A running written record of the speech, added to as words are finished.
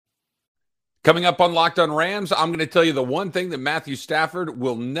Coming up on Locked on Rams, I'm going to tell you the one thing that Matthew Stafford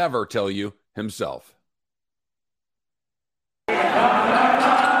will never tell you himself.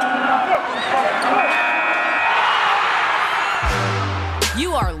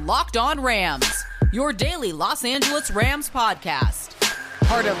 You are Locked on Rams, your daily Los Angeles Rams podcast.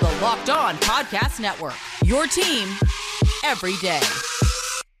 Part of the Locked on Podcast Network, your team every day.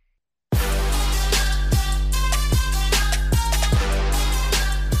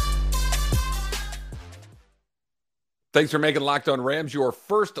 Thanks for making Locked on Rams your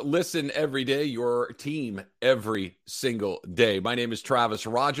first listen every day, your team every single day. My name is Travis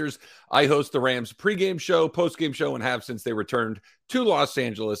Rogers. I host the Rams pregame show, postgame show, and have since they returned to Los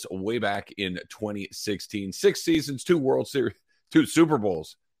Angeles way back in 2016. 6 seasons, 2 World Series, 2 Super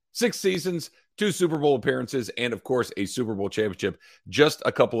Bowls, 6 seasons, 2 Super Bowl appearances, and of course a Super Bowl championship just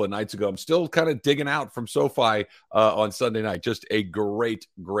a couple of nights ago. I'm still kind of digging out from SoFi on Sunday night. Just a great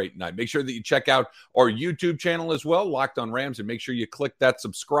night. Make sure that you check out our YouTube channel as well, Locked on Rams, and make sure you click that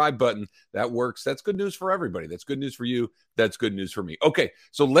subscribe button. That works. That's good news for everybody. That's good news for you. That's good news for me. Okay,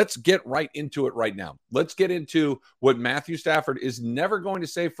 so let's get right into it right now. Let's get into what Matthew Stafford is never going to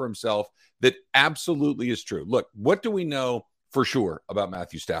say for himself that absolutely is true. Look, what do we know for sure about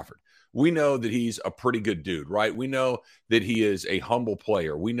Matthew Stafford? We know that he's a pretty good dude, right? We know that he is a humble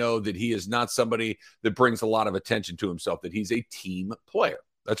player. We know that he is not somebody that brings a lot of attention to himself, that he's a team player.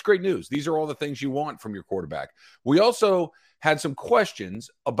 That's great news. These are all the things you want from your quarterback. We also had some questions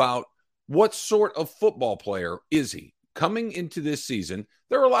about what sort of football player is he? Coming into this season,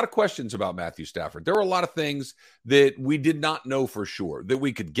 there were a lot of questions about Matthew Stafford. There were a lot of things that we did not know for sure, that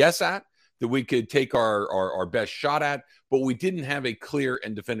we could guess at, that we could take our best shot at, but we didn't have a clear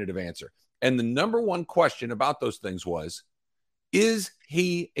and definitive answer. And the number one question about those things was, is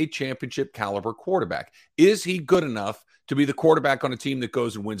he a championship caliber quarterback? Is he good enough to be the quarterback on a team that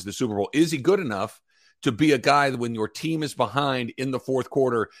goes and wins the Super Bowl? Is he good enough to be a guy that when your team is behind in the fourth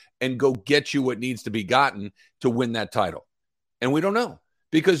quarter and go get you what needs to be gotten to win that title? And we don't know,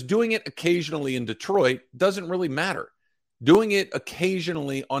 because doing it occasionally in Detroit doesn't really matter. Doing it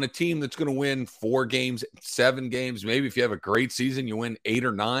occasionally on a team that's going to win 4 games, 7 games, maybe if you have a great season, you win 8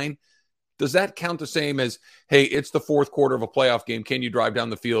 or 9. Does that count the same as, hey, it's the fourth quarter of a playoff game. Can you drive down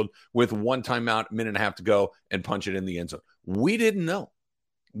the field with 1 timeout, minute and a half to go, and punch it in the end zone? We didn't know.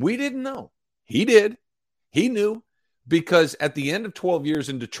 We didn't know. He did. He knew, because at the end of 12 years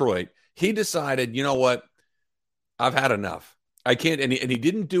in Detroit, he decided, you know what? I've had enough. I can't, and he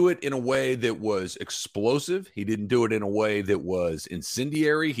didn't do it in a way that was explosive. He didn't do it in a way that was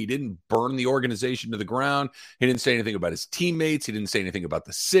incendiary. He didn't burn the organization to the ground. He didn't say anything about his teammates. He didn't say anything about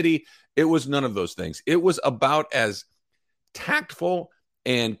the city. It was none of those things. It was about as tactful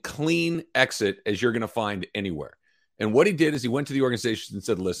and clean exit as you're going to find anywhere. And what he did is he went to the organization and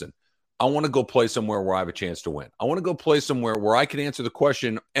said, listen, I want to go play somewhere where I have a chance to win. I want to go play somewhere where I can answer the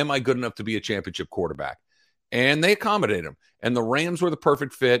question, am I good enough to be a championship quarterback? And they accommodated him. And the Rams were the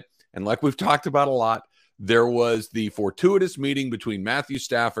perfect fit. And like we've talked about a lot, there was the fortuitous meeting between Matthew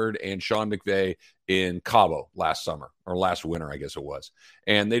Stafford and Sean McVay in Cabo last summer, or last winter, I guess it was.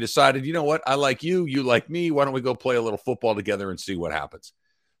 And they decided, you know what? I like you. You like me. Why don't we go play a little football together and see what happens?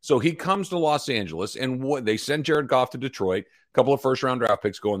 So he comes to Los Angeles, and they send Jared Goff to Detroit. A couple of first-round draft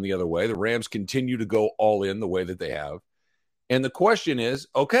picks going the other way. The Rams continue to go all in the way that they have. And the question is,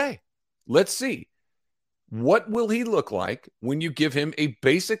 okay, let's see. What will he look like when you give him a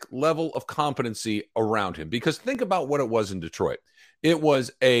basic level of competency around him? Because think about what it was in Detroit. It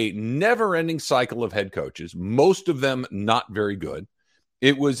was a never-ending cycle of head coaches, most of them not very good.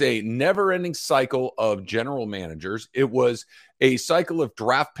 It was a never-ending cycle of general managers. It was a cycle of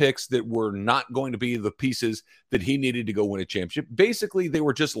draft picks that were not going to be the pieces that he needed to go win a championship. Basically, they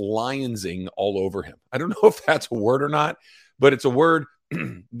were just lionsing all over him. I don't know if that's a word or not, but it's a word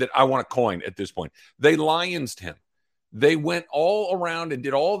that I want to coin at this point. They lionsed him. They went all around and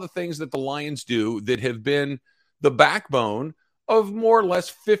did all the things that the Lions do that have been the backbone of more or less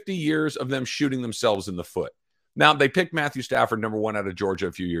 50 years of them shooting themselves in the foot. Now, they picked Matthew Stafford, number 1 out of Georgia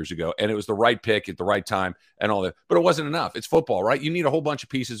a few years ago, and it was the right pick at the right time and all that. But it wasn't enough. It's football, right? You need a whole bunch of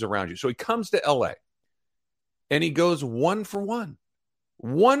pieces around you. So he comes to L.A., and he goes 1 for 1.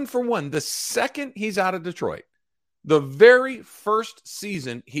 1 for 1. The second he's out of Detroit, the very first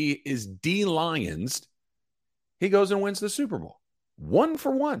season he is de-Lionsed, he goes and wins the Super Bowl. 1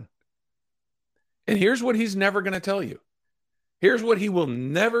 for 1. And here's what he's never going to tell you. Here's what he will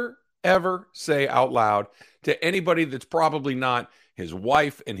never, ever say out loud to anybody that's probably not his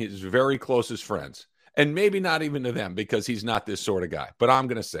wife and his very closest friends. And maybe not even to them, because he's not this sort of guy. But I'm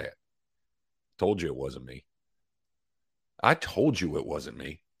going to say it. Told you it wasn't me. I told you it wasn't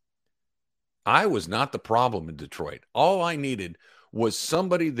me. I was not the problem in Detroit. All I needed was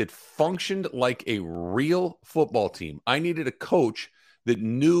somebody that functioned like a real football team. I needed a coach that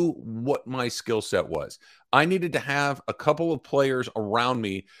knew what my skill set was. I needed to have a couple of players around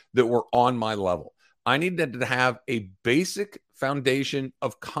me that were on my level. I needed to have a basic foundation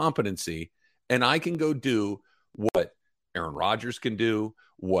of competency, and I can go do what Aaron Rodgers can do,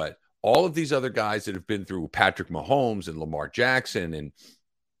 what all of these other guys that have been through Patrick Mahomes and Lamar Jackson and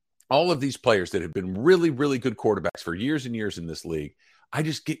all of these players that have been really, really good quarterbacks for years and years in this league. I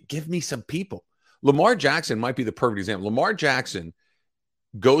just give me some people. Lamar Jackson might be the perfect example. Lamar Jackson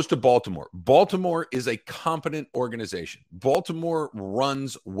goes to Baltimore. Baltimore is a competent organization. Baltimore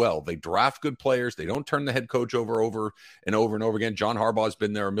runs well. They draft good players. They don't turn the head coach over and over again. John Harbaugh has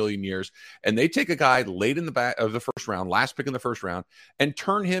been there a million years. And they take a guy late in the back of the first round, last pick in the first round, and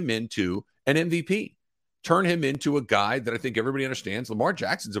turn him into an MVP. Turn him into a guy that I think everybody understands. Lamar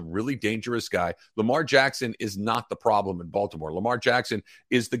Jackson's a really dangerous guy. Lamar Jackson is not the problem in Baltimore. Lamar Jackson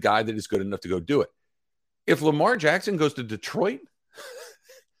is the guy that is good enough to go do it. If Lamar Jackson goes to Detroit,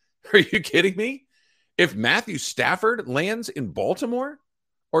 are you kidding me? If Matthew Stafford lands in Baltimore,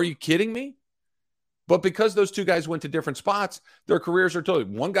 are you kidding me? But because those two guys went to different spots, their careers are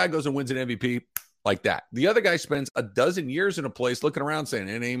totally. One guy goes and wins an MVP like that. The other guy spends a dozen years in a place looking around saying,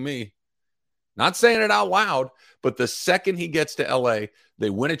 it ain't me. Not saying it out loud, but the second he gets to LA, they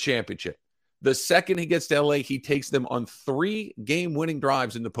win a championship. The second he gets to LA, he takes them on 3 game-winning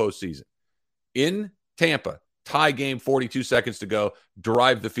drives in the postseason. In Tampa, tie game, 42 seconds to go,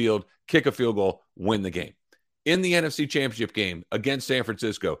 drive the field, kick a field goal, win the game. In the NFC Championship game against San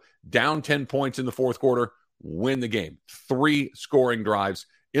Francisco, down 10 points in the fourth quarter, win the game. 3 scoring drives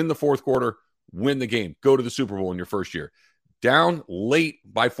in the fourth quarter, win the game. Go to the Super Bowl in your first year. Down late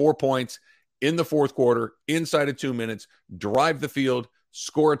by 4 points in the fourth quarter, inside of 2 minutes, drive the field,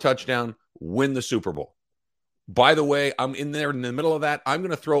 score a touchdown, win the Super Bowl. By the way, I'm in there in the middle of that. I'm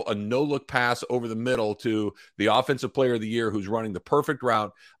going to throw a no-look pass over the middle to the offensive player of the year who's running the perfect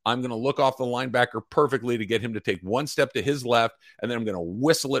route. I'm going to look off the linebacker perfectly to get him to take one step to his left, and then I'm going to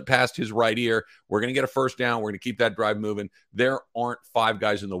whistle it past his right ear. We're going to get a first down. We're going to keep that drive moving. There aren't 5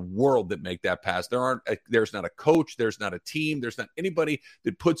 guys in the world that make that pass. There's not a coach. There's not a team. There's not anybody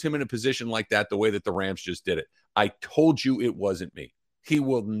that puts him in a position like that the way that the Rams just did it. I told you it wasn't me. He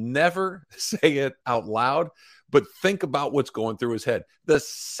will never say it out loud, but think about what's going through his head. The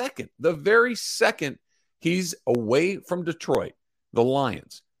very second he's away from Detroit, the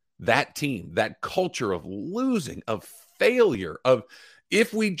Lions, that team, that culture of losing, of failure, of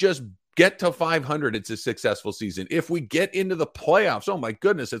if we just get to 500, it's a successful season. If we get into the playoffs, oh my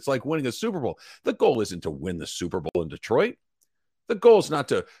goodness, it's like winning a Super Bowl. The goal isn't to win the Super Bowl in Detroit. The goal is not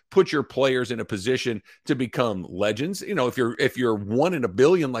to put your players in a position to become legends. You know, if you're 1 in a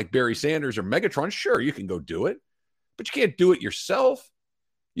billion like Barry Sanders or Megatron, sure, you can go do it, but you can't do it yourself.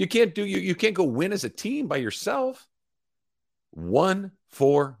 You can't go win as a team by yourself.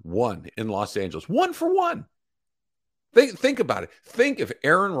 1-for-1 in Los Angeles. 1-for-1. Think about it. Think if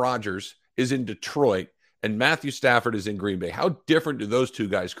Aaron Rodgers is in Detroit and Matthew Stafford is in Green Bay. How different do those two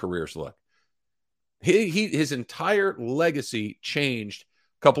guys' careers look? His entire legacy changed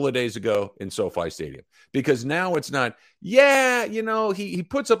a couple of days ago in SoFi Stadium because now it's not, he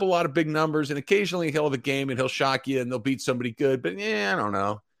puts up a lot of big numbers and occasionally he'll have a game and he'll shock you and they'll beat somebody good, but I don't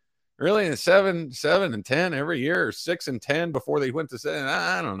know. Really, in 7-10 every year or 6-10 before they went to 7,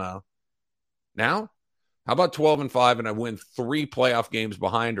 I don't know. Now, how about 12-5 and I win 3 playoff games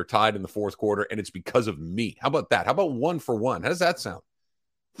behind or tied in the fourth quarter and it's because of me? How about that? How about 1-for-1? How does that sound?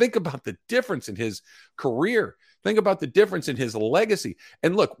 Think about the difference in his career. Think about the difference in his legacy.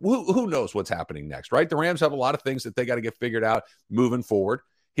 And look, who knows what's happening next, right? The Rams have a lot of things that they got to get figured out moving forward.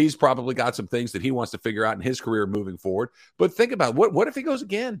 He's probably got some things that he wants to figure out in his career moving forward. But think about what if he goes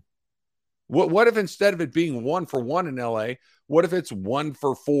again? What if instead of it being 1-for-1 in LA, what if it's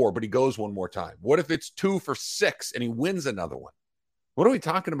 1-for-4, but he goes one more time? What if it's 2-for-6 and he wins another one? What are we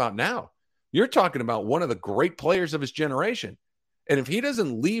talking about now? You're talking about one of the great players of his generation. And if he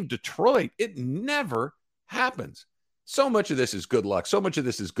doesn't leave Detroit, it never happens. So much of this is good luck. So much of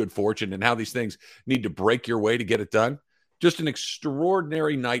this is good fortune and how these things need to break your way to get it done. Just an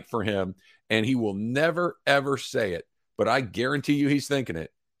extraordinary night for him. And he will never, ever say it. But I guarantee you he's thinking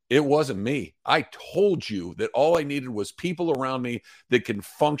it. It wasn't me. I told you that all I needed was people around me that can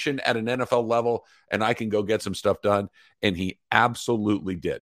function at an NFL level and I can go get some stuff done. And he absolutely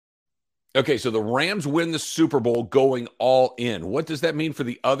did. Okay, so the Rams win the Super Bowl going all in. What does that mean for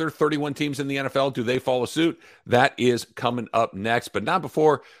the other 31 teams in the NFL? Do they follow suit? That is coming up next, but not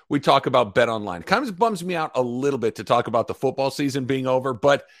before we talk about Bet Online. Kind of bums me out a little bit to talk about the football season being over,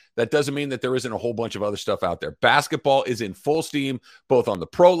 but that doesn't mean that there isn't a whole bunch of other stuff out there. Basketball is in full steam, both on the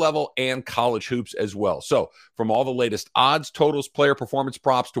pro level and college hoops as well. So from all the latest odds, totals, player performance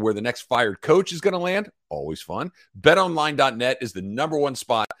props to where the next fired coach is going to land, always fun, betonline.net is the number one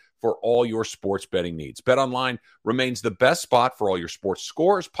spot for all your sports betting needs. BetOnline remains the best spot for all your sports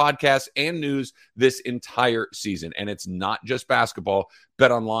scores, podcasts, and news this entire season. And it's not just basketball.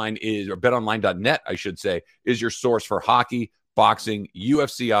 BetOnline.net, I should say, is your source for hockey, boxing,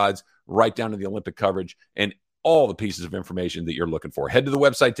 UFC odds, right down to the Olympic coverage, and all the pieces of information that you're looking for. Head to the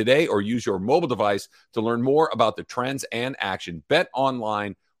website today or use your mobile device to learn more about the trends and action.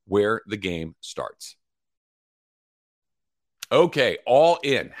 BetOnline, where the game starts. Okay, all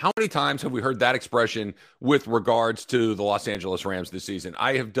in. How many times have we heard that expression with regards to the Los Angeles Rams this season?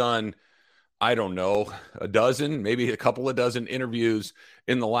 I have done, I don't know, a dozen, maybe a couple of dozen interviews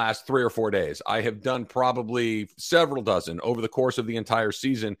in the last 3 or 4 days. I have done probably several dozen over the course of the entire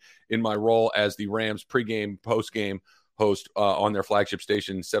season in my role as the Rams pregame, postgame host on their flagship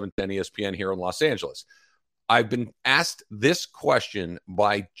station, 710 ESPN here in Los Angeles. I've been asked this question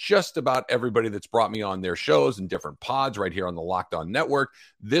by just about everybody that's brought me on their shows and different pods right here on the Locked On Network.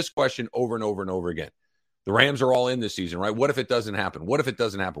 This question over and over and over again. The Rams are all in this season, right? What if it doesn't happen? What if it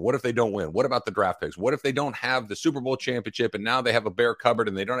doesn't happen? What if they don't win? What about the draft picks? What if they don't have the Super Bowl championship and now they have a bare cupboard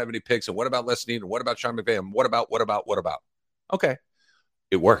and they don't have any picks? And what about Les Snead? And what about Sean McVay? And what about? Okay,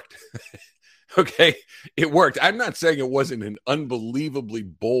 it worked. Okay, it worked. I'm not saying it wasn't an unbelievably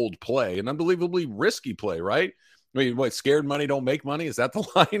bold play, an unbelievably risky play, right? I mean, what, scared money don't make money? Is that the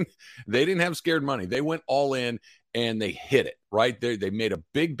line? They didn't have scared money. They went all in and they hit it, right? They made a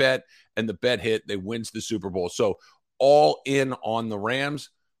big bet and the bet hit. They wins the Super Bowl. So all in on the Rams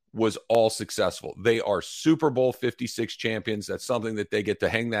was all successful. They are Super Bowl 56 champions. That's something that they get to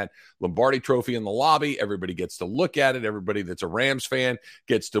hang that Lombardi trophy in the lobby. Everybody gets to look at it. Everybody that's a Rams fan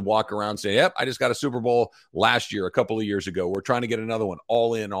gets to walk around saying, yep, I just got a Super Bowl last year, a couple of years ago. We're trying to get another one.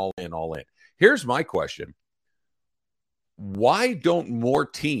 All in, all in, all in. Here's my question. Why don't more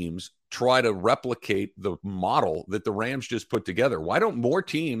teams try to replicate the model that the Rams just put together? Why don't more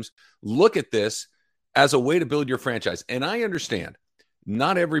teams look at this as a way to build your franchise? And I understand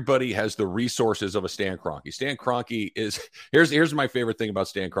not everybody has the resources of a Stan Kroenke. Stan Kroenke is, here's my favorite thing about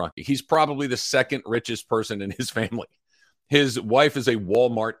Stan Kroenke. He's probably the second richest person in his family. His wife is a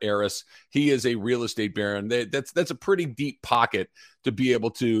Walmart heiress. He is a real estate baron. That's a pretty deep pocket to be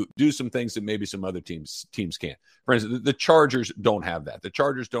able to do some things that maybe some other teams can't. For instance, the Chargers don't have that. The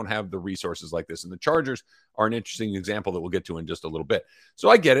Chargers don't have the resources like this. And the Chargers are an interesting example that we'll get to in just a little bit. So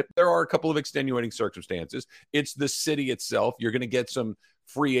I get it. There are a couple of extenuating circumstances. It's the city itself. You're going to get some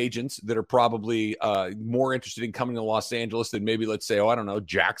free agents that are probably more interested in coming to Los Angeles than maybe, let's say,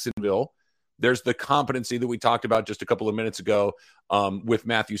 Jacksonville. There's the competency that we talked about just a couple of minutes ago with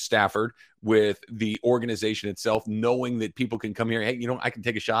Matthew Stafford, with the organization itself, knowing that people can come here. Hey, I can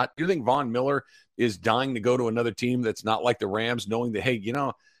take a shot. You think Von Miller is dying to go to another team that's not like the Rams, knowing that, hey,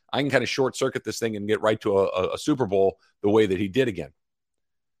 I can kind of short circuit this thing and get right to a Super Bowl the way that he did again.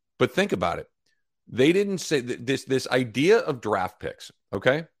 But think about it. They didn't say that this idea of draft picks.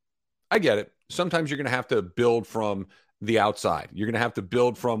 Okay, I get it. Sometimes you're going to have to build from the outside. You're going to have to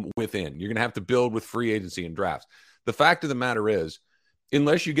build from within. You're going to have to build with free agency and drafts. The fact of the matter is,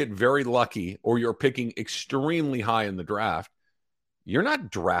 unless you get very lucky or you're picking extremely high in the draft, you're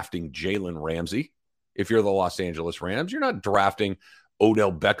not drafting Jalen Ramsey. If you're the Los Angeles Rams, you're not drafting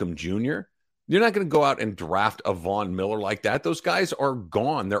Odell Beckham Jr. You're not going to go out and draft a Von Miller like that. Those guys are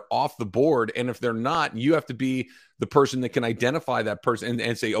gone. They're off the board. And if they're not, you have to be the person that can identify that person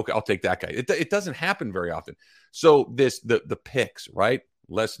and say, okay, I'll take that guy. It doesn't happen very often. So the picks, right?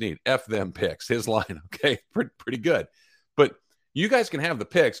 Les Snead, F them picks, his line. Okay, pretty good. But you guys can have the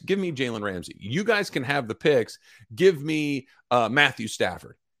picks. Give me Jalen Ramsey. You guys can have the picks. Give me Matthew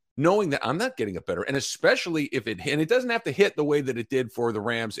Stafford. Knowing that I'm not getting it better, and especially if it doesn't have to hit the way that it did for the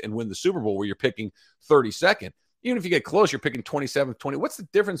Rams and win the Super Bowl where you're picking 32nd. Even if you get close, you're picking 27th, 20. What's the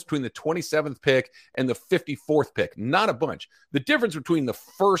difference between the 27th pick and the 54th pick? Not a bunch. The difference between the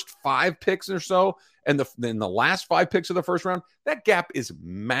first 5 picks or so and then the last 5 picks of the first round, that gap is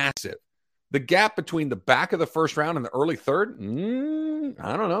massive. The gap between the back of the first round and the early third,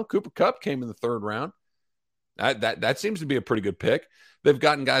 I don't know. Cooper Kupp came in the 3rd round. That seems to be a pretty good pick. They've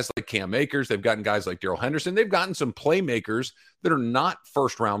gotten guys like Cam Akers. They've gotten guys like Darrell Henderson. They've gotten some playmakers that are not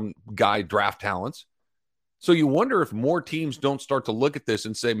first-round guy draft talents. So you wonder if more teams don't start to look at this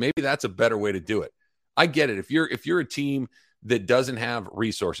and say, maybe that's a better way to do it. I get it. If you're a team that doesn't have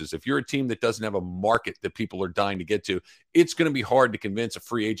resources, if you're a team that doesn't have a market that people are dying to get to, it's going to be hard to convince a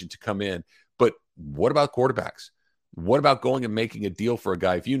free agent to come in. But what about quarterbacks? What about going and making a deal for a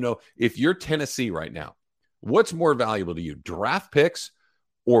guy? If you're Tennessee right now, what's more valuable to you, draft picks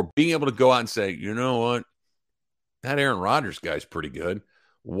or being able to go out and say, you know what, that Aaron Rodgers guy's pretty good.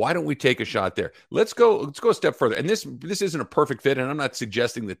 Why don't we take a shot there? Let's go a step further. And this isn't a perfect fit, and I'm not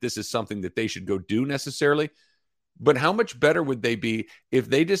suggesting that this is something that they should go do necessarily. But how much better would they be if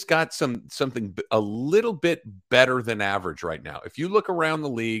they just got something a little bit better than average right now? If you look around the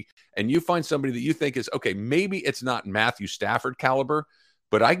league and you find somebody that you think is, okay, maybe it's not Matthew Stafford caliber,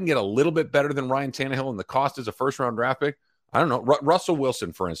 but I can get a little bit better than Ryan Tannehill and the cost is a first-round draft pick. I don't know. Russell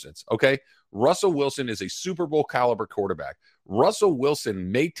Wilson, for instance, okay? Russell Wilson is a Super Bowl caliber quarterback. Russell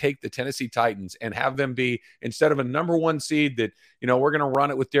Wilson may take the Tennessee Titans and have them be, instead of a number one seed that, we're going to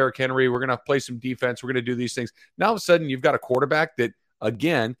run it with Derrick Henry, we're going to play some defense, we're going to do these things. Now, all of a sudden, you've got a quarterback that,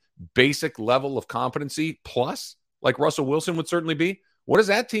 again, basic level of competency plus, like Russell Wilson would certainly be. What does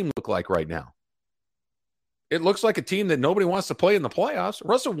that team look like right now? It looks like a team that nobody wants to play in the playoffs.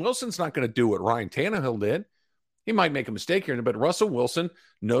 Russell Wilson's not going to do what Ryan Tannehill did. He might make a mistake here, but Russell Wilson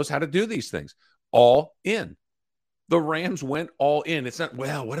knows how to do these things. All in. The Rams went all in. It's not,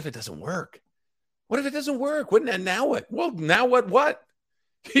 well, what if it doesn't work? What if it doesn't work? Now what? Well, now what?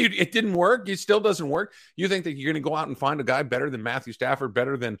 It didn't work. It still doesn't work. You think that you're going to go out and find a guy better than Matthew Stafford,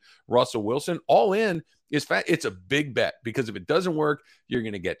 better than Russell Wilson? All in is fat. It's a big bet because if it doesn't work, you're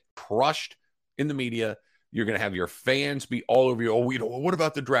going to get crushed in the media. You're going to have your fans be all over you. Oh, what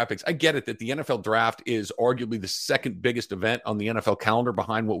about the draft picks? I get it that the NFL draft is arguably the second biggest event on the NFL calendar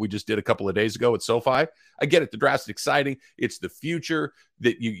behind what we just did a couple of days ago at SoFi. I get it. The draft's exciting. It's the future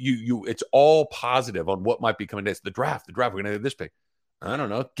that it's all positive on what might be coming next. The draft, we're going to have this pick. I don't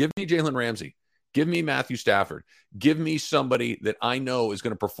know. Give me Jalen Ramsey. Give me Matthew Stafford. Give me somebody that I know is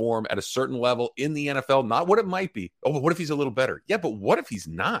going to perform at a certain level in the NFL, not what it might be. Oh, but what if he's a little better? Yeah, but what if he's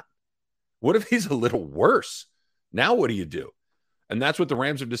not? What if he's a little worse? Now what do you do? And that's what the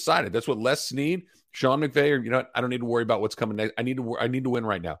Rams have decided. That's what Les Snead, Sean McVay, I don't need to worry about what's coming next. I need to win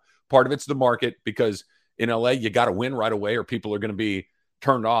right now. Part of it's the market because in LA, you got to win right away or people are going to be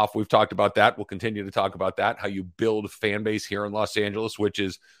turned off. We've talked about that. We'll continue to talk about that, how you build fan base here in Los Angeles, which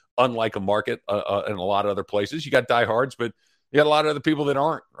is unlike a market in a lot of other places. You got diehards, but you got a lot of other people that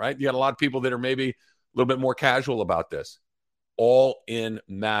aren't, right? You got a lot of people that are maybe a little bit more casual about this. All in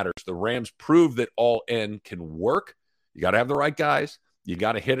matters. The Rams prove that all in can work. You got to have the right guys. You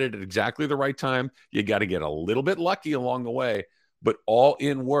got to hit it at exactly the right time. You got to get a little bit lucky along the way, but all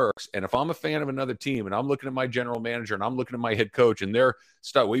in works. And if I'm a fan of another team and I'm looking at my general manager and I'm looking at my head coach and they're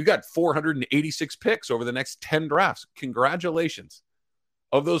stuck, well, you got 486 picks over the next 10 drafts. Congratulations.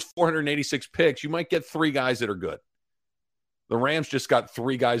 Of those 486 picks, you might get 3 guys that are good. The Rams just got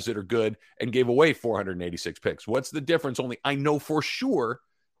 3 guys that are good and gave away 486 picks. What's the difference? Only I know for sure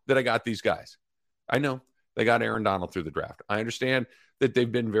that I got these guys. I know they got Aaron Donald through the draft. I understand that they've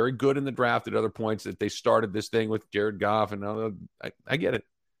been very good in the draft at other points, that they started this thing with Jared Goff. And I get it.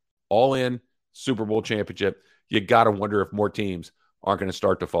 All in, Super Bowl championship. You got to wonder if more teams aren't going to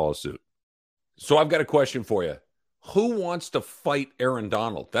start to follow suit. So I've got a question for you. Who wants to fight Aaron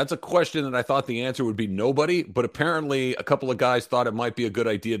Donald? That's a question that I thought the answer would be nobody, but apparently a couple of guys thought it might be a good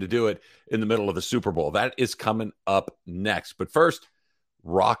idea to do it in the middle of the Super Bowl. That is coming up next. But first,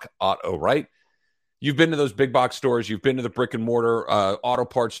 Rock Auto, right? You've been to those big box stores. You've been to the brick and mortar auto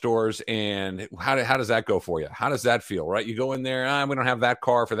parts stores. And how does that go for you? How does that feel, right? You go in there, we don't have that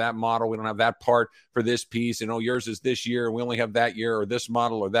car for that model. We don't have that part for this piece. And yours is this year. And we only have that year or this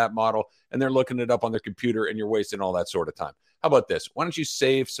model or that model. And they're looking it up on their computer and you're wasting all that sort of time. How about this? Why don't you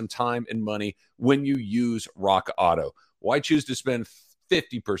save some time and money when you use Rock Auto? Why choose to spend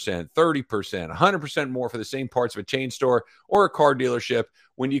 50%, 30%, 100% more for the same parts of a chain store or a car dealership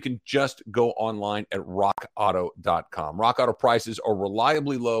when you can just go online at rockauto.com. Rock Auto prices are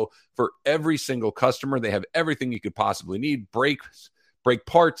reliably low for every single customer. They have everything you could possibly need: brakes, brake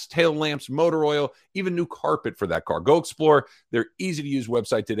parts, tail lamps, motor oil, even new carpet for that car. Go explore their easy-to-use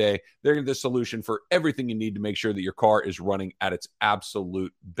website today. They're the solution for everything you need to make sure that your car is running at its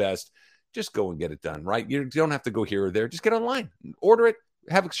absolute best. Just go and get it done, right? You don't have to go here or there. Just get online, order it,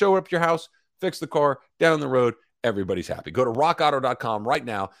 have it show up at your house, fix the car, down the road, everybody's happy. Go to rockauto.com right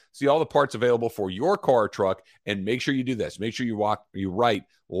now, see all the parts available for your car or truck, and make sure you do this. Make sure you write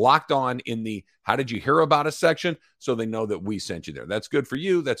Locked On in the How Did You Hear About Us section so they know that we sent you there. That's good for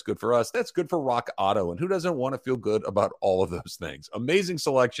you. That's good for us. That's good for Rock Auto. And who doesn't want to feel good about all of those things? Amazing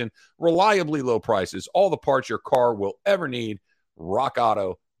selection, reliably low prices, all the parts your car will ever need.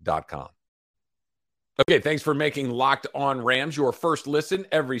 rockauto.com. Okay, thanks for making Locked On Rams your first listen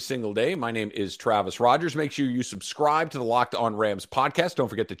every single day. My name is Travis Rogers. Make sure you subscribe to the Locked On Rams podcast. Don't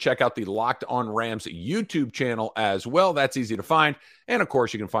forget to check out the Locked On Rams YouTube channel as well. That's easy to find. And, of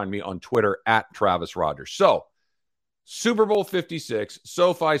course, you can find me on Twitter at Travis Rogers. So, Super Bowl 56,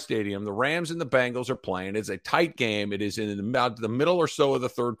 SoFi Stadium. The Rams and the Bengals are playing. It's a tight game. It is in about the middle or so of the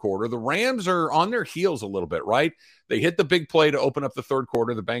third quarter. The Rams are on their heels a little bit, right? They hit the big play to open up the third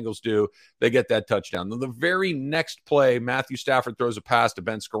quarter. The Bengals do. They get that touchdown. Then the very next play, Matthew Stafford throws a pass to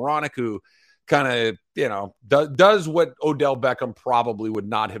Ben Skoranek, who kind of, does what Odell Beckham probably would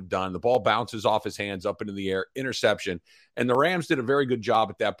not have done. The ball bounces off his hands up into the air, interception. And the Rams did a very good job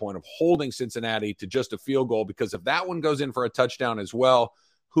at that point of holding Cincinnati to just a field goal, because if that one goes in for a touchdown as well,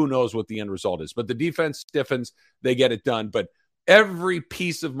 who knows what the end result is. But the defense stiffens, they get it done. But every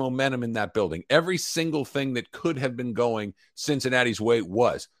piece of momentum in that building, every single thing that could have been going Cincinnati's way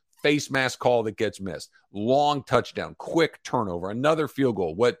was. Face mask call that gets missed, long touchdown, quick turnover, another field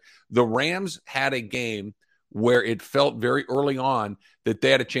goal. What the Rams had a game where it felt very early on that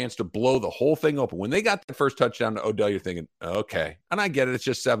they had a chance to blow the whole thing open. When they got the first touchdown to Odell, you're thinking, okay, and I get it, it's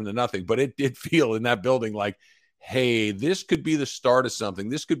just 7-0, but it did feel in that building like, hey, this could be the start of something.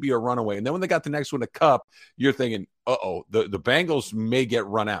 This could be a runaway. And then when they got the next one, a cup, you're thinking, the Bengals may get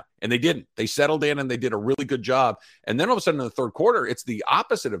run out. And they didn't. They settled in and they did a really good job. And then all of a sudden in the third quarter, it's the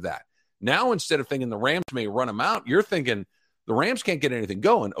opposite of that. Now, instead of thinking the Rams may run them out, you're thinking the Rams can't get anything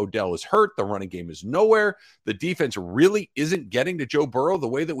going. Odell is hurt. The running game is nowhere. The defense really isn't getting to Joe Burrow the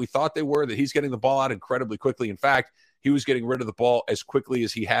way that we thought they were, that he's getting the ball out incredibly quickly. In fact, he was getting rid of the ball as quickly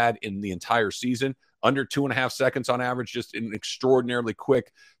as he had in the entire season. Under 2.5 seconds on average, just an extraordinarily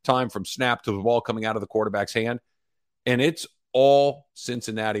quick time from snap to the ball coming out of the quarterback's hand. And it's all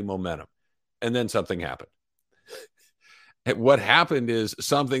Cincinnati momentum. And then something happened. And what happened is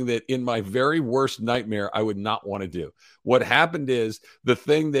something that in my very worst nightmare, I would not want to do. What happened is the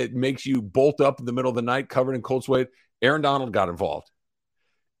thing that makes you bolt up in the middle of the night covered in cold sweat. Aaron Donald got involved.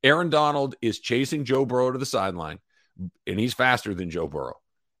 Aaron Donald is chasing Joe Burrow to the sideline, and he's faster than Joe Burrow.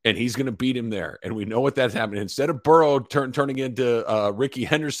 And he's going to beat him there. And we know what that's happening. Instead of Burrow turning into Ricky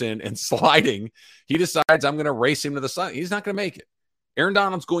Henderson and sliding, he decides, I'm going to race him to the side. He's not going to make it. Aaron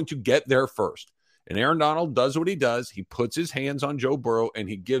Donald's going to get there first. And Aaron Donald does what he does. He puts his hands on Joe Burrow, and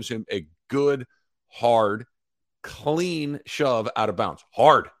he gives him a good, hard, clean shove out of bounds.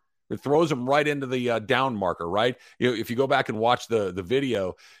 Hard. It throws him right into the down marker, right? If you go back and watch the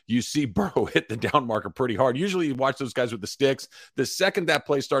video, you see Burrow hit the down marker pretty hard. Usually you watch those guys with the sticks. The second that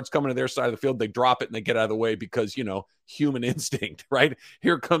play starts coming to their side of the field, they drop it and they get out of the way because, human instinct, right?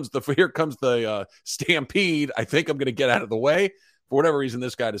 Here comes the stampede. I think I'm going to get out of the way. For whatever reason,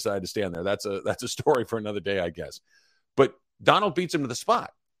 this guy decided to stand there. That's a story for another day, I guess. But Donald beats him to the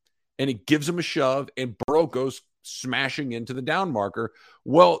spot, and he gives him a shove, and Burrow goes smashing into the down marker.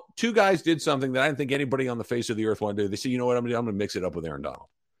 Well, two guys did something that I didn't think anybody on the face of the earth wanted to do. They said, you know what, I'm going to mix it up with Aaron Donald.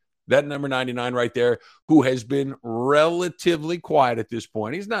 That number 99 right there, who has been relatively quiet at this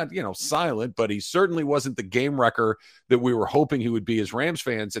point. He's not, silent, but he certainly wasn't the game wrecker that we were hoping he would be as Rams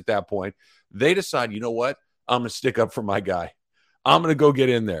fans at that point. They decide, you know what, I'm going to stick up for my guy. I'm going to go get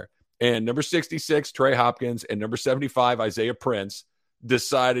in there. And number 66, Trey Hopkins, and number 75, Isaiah Prince,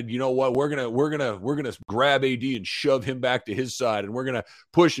 decided, you know what, we're gonna grab AD and shove him back to his side, and we're gonna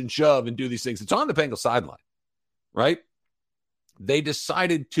push and shove and do these things. It's on the Bengals sideline, right? They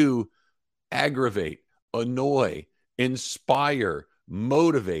decided to aggravate, annoy, inspire,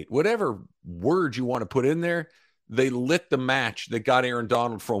 motivate, whatever word you want to put in there. They lit the match that got Aaron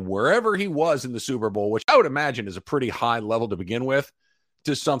Donald from wherever he was in the Super Bowl, which I would imagine is a pretty high level to begin with,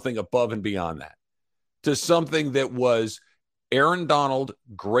 to something above and beyond that, to something that was Aaron Donald,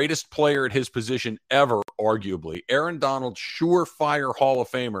 greatest player at his position ever, arguably. Aaron Donald, surefire Hall of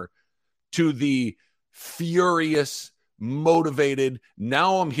Famer, to the furious, motivated,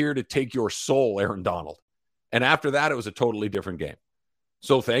 now I'm here to take your soul, Aaron Donald. And after that, it was a totally different game.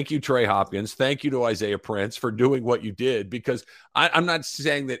 So thank you, Trey Hopkins. Thank you to Isaiah Prince for doing what you did, because I'm not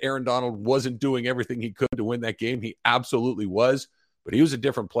saying that Aaron Donald wasn't doing everything he could to win that game. He absolutely was. But he was a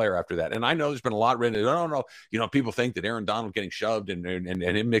different player after that. And I know there's been a lot written. I don't know. People think that Aaron Donald getting shoved and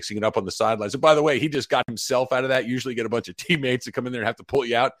him mixing it up on the sidelines. And by the way, he just got himself out of that. Usually get a bunch of teammates to come in there and have to pull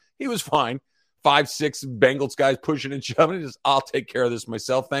you out. He was fine. 5'6" Bengals guys pushing and shoving. He just, I'll take care of this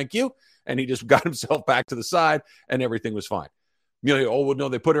myself, thank you. And he just got himself back to the side, and everything was fine. Oh, well, no,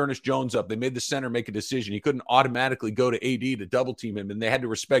 they put Ernest Jones up. They made the center make a decision. He couldn't automatically go to AD to double team him, and they had to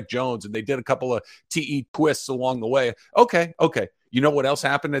respect Jones, and they did a couple of TE twists along the way. Okay. You know what else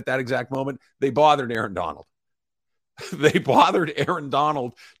happened at that exact moment? They bothered Aaron Donald. They bothered Aaron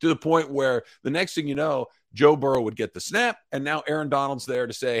Donald to the point where the next thing you know, Joe Burrow would get the snap, and now Aaron Donald's there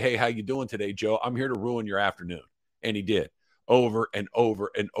to say, hey, how you doing today, Joe? I'm here to ruin your afternoon. And he did. Over and over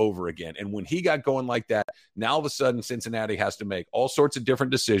and over again. And when he got going like that, now all of a sudden Cincinnati has to make all sorts of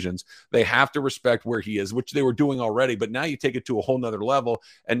different decisions. They have to respect where he is, which they were doing already, but now you take it to a whole nother level.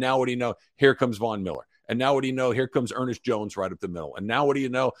 And now what do you know? Here comes Von Miller. And now what do you know? Here comes Ernest Jones right up the middle. And now what do you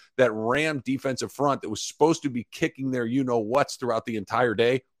know? That Ram defensive front that was supposed to be kicking their you-know-whats throughout the entire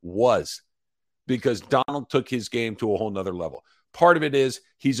day was, because Donald took his game to a whole nother level. Part of it is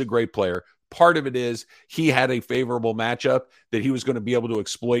he's a great player. Part of it is he had a favorable matchup that he was going to be able to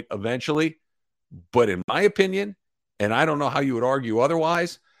exploit eventually. But in my opinion, and I don't know how you would argue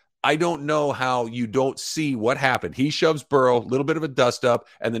otherwise, I don't know how you don't see what happened. He shoves Burrow, a little bit of a dust up,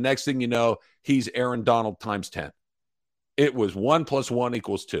 and the next thing you know, he's Aaron Donald times 10. It was 1 + 1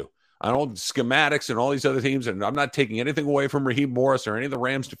 = 2. I don't schematics and all these other teams, and I'm not taking anything away from Raheem Morris or any of the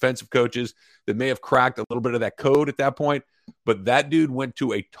Rams defensive coaches that may have cracked a little bit of that code at that point, but that dude went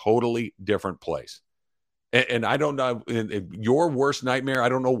to a totally different place. And I don't know, your worst nightmare, I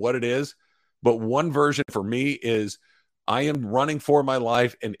don't know what it is, but one version for me is I am running for my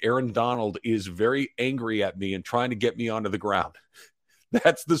life, and Aaron Donald is very angry at me and trying to get me onto the ground.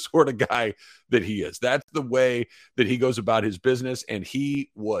 That's the sort of guy that he is. That's the way that he goes about his business, and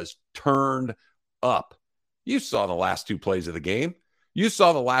he was turned up. You saw the last two plays of the game. You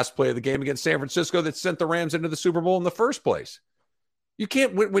saw the last play of the game against San Francisco that sent the Rams into the Super Bowl in the first place. You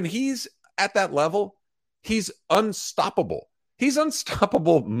can't, when he's at that level, he's unstoppable. He's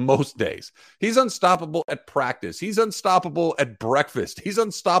unstoppable most days. He's unstoppable at practice. He's unstoppable at breakfast. He's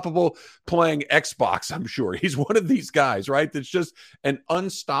unstoppable playing Xbox, I'm sure. He's one of these guys, right? That's just an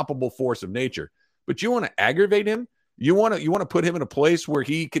unstoppable force of nature. But you want to aggravate him? You want to put him in a place where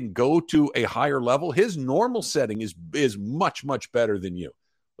he can go to a higher level? His normal setting is much, much better than you.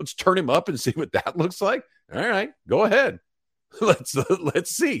 Let's turn him up and see what that looks like. All right, go ahead.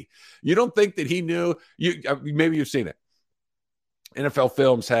 Let's see. You don't think that he knew? Maybe you've seen it. NFL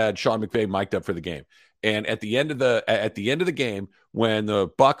Films had Sean McVay mic'd up for the game, and at the end of the game, when the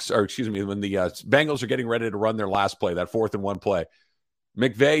Bengals are getting ready to run their last play, that 4th and 1 play,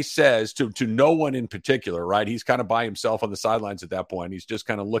 McVay says to no one in particular, right? He's kind of by himself on the sidelines at that point. He's just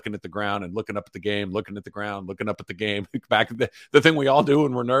kind of looking at the ground and looking up at the game, looking at the ground, looking up at the game. Back at the thing we all do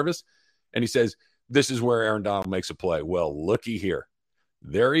when we're nervous, and he says, "This is where Aaron Donald makes a play." Well, looky here,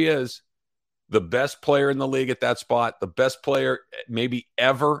 there he is. The best player in the league at that spot, the best player maybe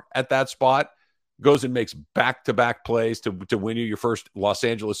ever at that spot, goes and makes back-to-back plays to win you your first Los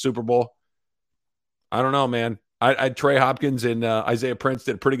Angeles Super Bowl. I don't know, man. Trey Hopkins and Isaiah Prince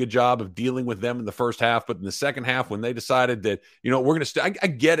did a pretty good job of dealing with them in the first half, but in the second half, when they decided that, we're going to I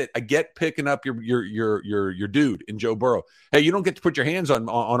get it. I get picking up your dude in Joe Burrow. Hey, you don't get to put your hands on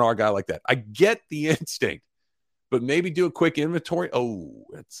our guy like that. I get the instinct, but maybe do a quick inventory. Oh,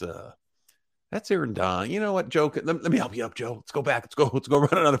 that's Aaron Donald. You know what, Joe? Let me help you up, Joe. Let's go back. Let's go run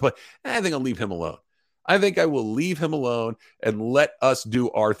another play. I think I'll leave him alone. I think I will leave him alone and let us do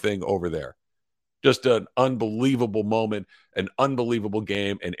our thing over there. Just an unbelievable moment, an unbelievable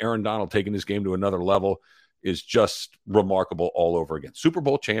game, and Aaron Donald taking his game to another level is just remarkable all over again. Super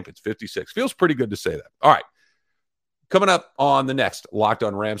Bowl champions, 56. Feels pretty good to say that. All right. Coming up on the next Locked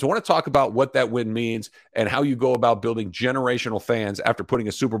On Rams, I want to talk about what that win means and how you go about building generational fans after putting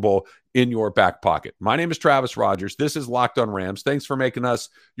a Super Bowl in your back pocket. My name is Travis Rogers. This is Locked On Rams. Thanks for making us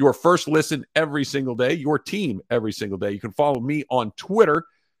your first listen every single day, your team every single day. You can follow me on Twitter.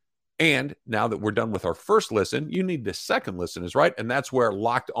 And now that we're done with our first listen, you need the second listen, is right? And that's where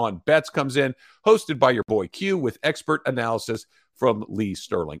Locked On Bets comes in, hosted by your boy Q with expert analysis from Lee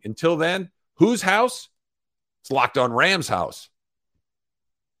Sterling. Until then, whose house? It's Locked On Rams house.